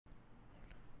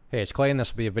Hey, it's Clay, and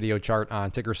this will be a video chart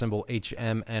on ticker symbol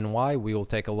HMNY. We will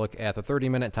take a look at the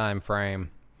 30-minute time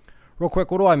frame. Real quick,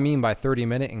 what do I mean by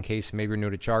 30-minute in case maybe you're new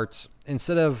to charts?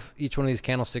 Instead of each one of these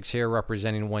candlesticks here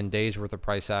representing 1 day's worth of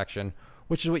price action,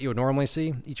 which is what you would normally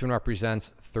see, each one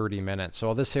represents 30 minutes.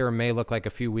 So this here may look like a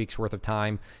few weeks worth of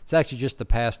time. It's actually just the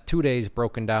past 2 days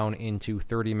broken down into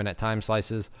 30-minute time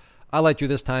slices. I like to do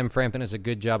this time frame. I think it's a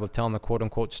good job of telling the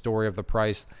quote-unquote story of the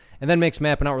price, and then makes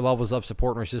mapping out levels of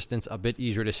support and resistance a bit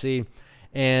easier to see.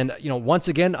 And, once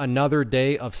again, another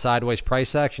day of sideways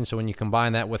price action. So when you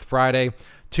combine that with Friday,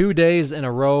 2 days in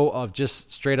a row of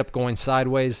just straight up going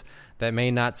sideways, that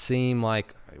may not seem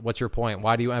like, what's your point?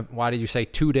 Why did you say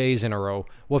 2 days in a row?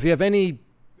 Well, if you have any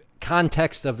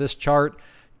context of this chart,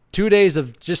 2 days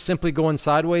of just simply going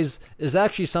sideways is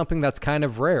actually something that's kind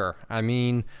of rare. I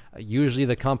mean, usually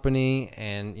the company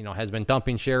has been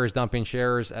dumping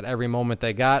shares at every moment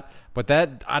they got, but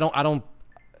that I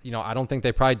don't think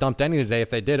they probably dumped any today. If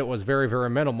they did, it was very, very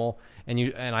minimal.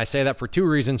 And I say that for two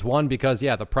reasons. One, because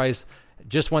the price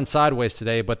just went sideways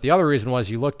today, but the other reason was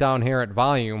you look down here at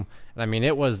volume, and I mean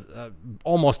it was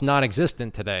almost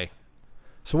non-existent today.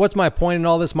 So what's my point in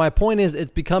all this? My point is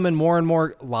it's becoming more and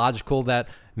more logical that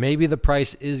maybe the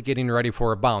price is getting ready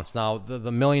for a bounce. Now,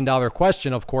 the million-dollar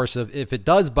question, of course, if it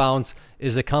does bounce,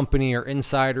 is the company or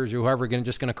insiders or whoever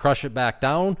just going to crush it back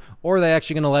down, or are they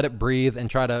actually going to let it breathe and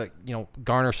try to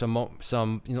garner some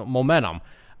momentum?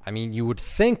 I mean, you would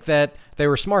think that they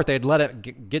were smart. They'd let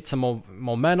it get some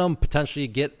momentum, potentially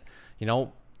get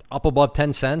up above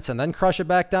 10 cents and then crush it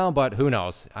back down. But who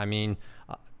knows? I mean,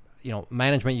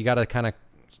 management, you got to kind of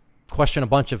question a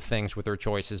bunch of things with their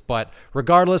choices. But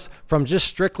regardless, from just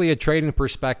strictly a trading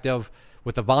perspective,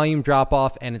 with the volume drop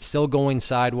off and it's still going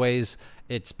sideways,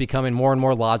 it's becoming more and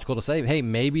more logical to say, hey,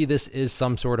 maybe this is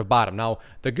some sort of bottom. Now,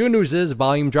 the good news is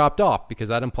volume dropped off, because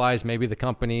that implies maybe the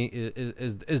company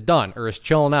is done or is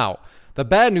chilling out. The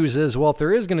bad news is, well, if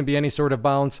there is going to be any sort of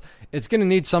bounce, it's going to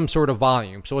need some sort of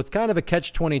volume. So it's kind of a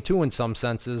catch-22 in some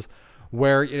senses,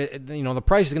 where the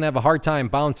price is going to have a hard time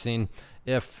bouncing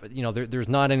if there's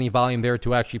not any volume there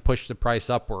to actually push the price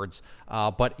upwards.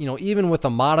 But even with a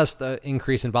modest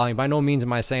increase in volume, by no means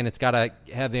am I saying it's got to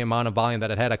have the amount of volume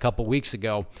that it had a couple weeks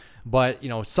ago. But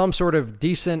some sort of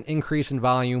decent increase in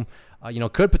volume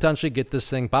could potentially get this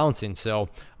thing bouncing. So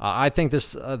I think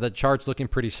the chart's looking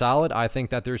pretty solid. I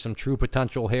think that there's some true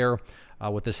potential here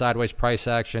with the sideways price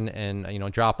action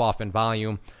and drop off in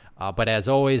volume. But as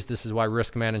always, this is why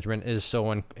risk management is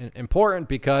so important,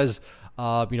 because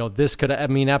this could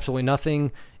mean absolutely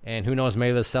nothing, and who knows,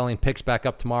 maybe the selling picks back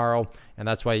up tomorrow, and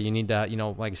that's why you need to,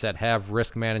 like I said, have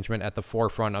risk management at the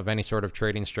forefront of any sort of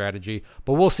trading strategy.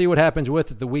 But we'll see what happens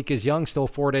with it. The week is young, still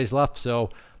 4 days left,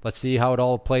 so let's see how it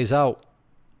all plays out.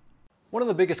 One of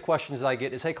the biggest questions that I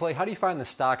get is, hey Clay, how do you find the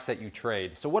stocks that you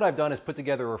trade? So what I've done is put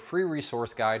together a free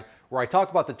resource guide where I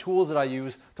talk about the tools that I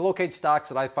use to locate stocks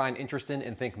that I find interesting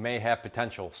and think may have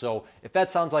potential. So if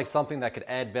that sounds like something that could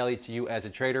add value to you as a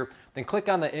trader, then click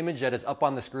on the image that is up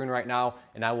on the screen right now,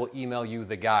 and I will email you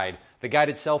the guide. The guide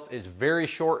itself is very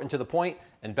short and to the point,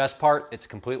 and best part, it's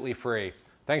completely free.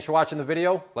 Thanks for watching the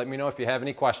video. Let me know if you have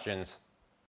any questions.